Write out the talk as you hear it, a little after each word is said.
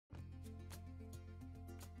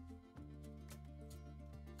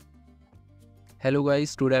Hello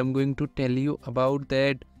guys, today I'm going to tell you about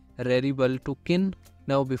that Rarible token.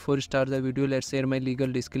 Now before start the video, let's share my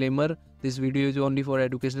legal disclaimer. This video is only for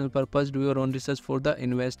educational purpose. Do your own research for the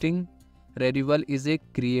investing. Rarible is a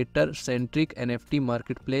creator-centric NFT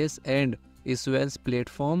marketplace and issuance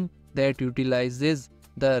platform that utilizes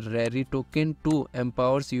the RARI token to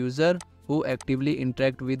empower users who actively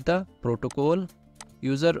interact with the protocol.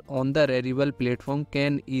 Users on the Rarible platform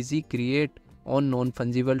can easily create on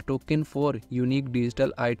non-fungible token for unique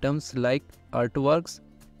digital items like artworks,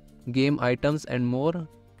 game items and more.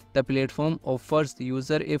 The platform offers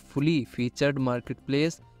user a fully featured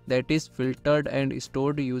marketplace that is filtered and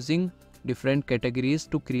stored using different categories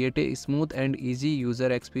to create a smooth and easy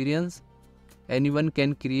user experience. Anyone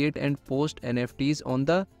can create and post NFTs on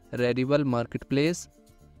the Rarible marketplace.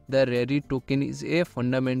 The RARI token is a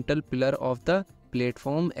fundamental pillar of the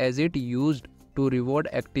platform as it used to reward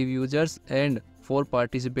active users and for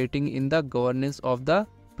participating in the governance of the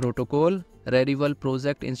protocol. Rarible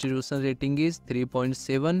project institutional rating is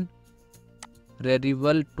 3.7.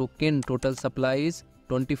 Rarible token total supply is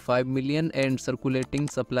 25 million and circulating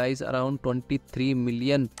supply is around 23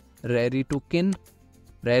 million RARI token.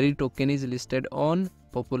 RARI token is listed on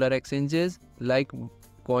popular exchanges like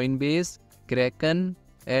Coinbase, Kraken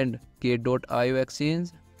and K.io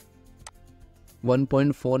exchange.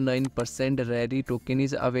 1.49% RARI token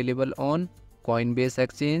is available on Coinbase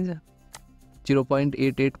exchange.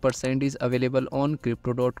 0.88% is available on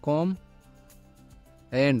crypto.com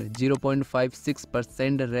and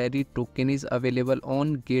 0.56% RARI token is available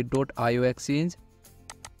on K.io exchange.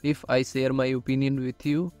 If I share my opinion with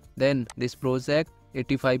you, then this project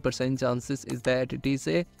 85% chances is that it is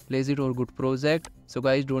a legit or good project. So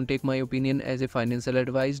guys, don't take my opinion as a financial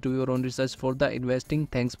advice. Do your own research for the investing.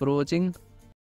 Thanks for watching.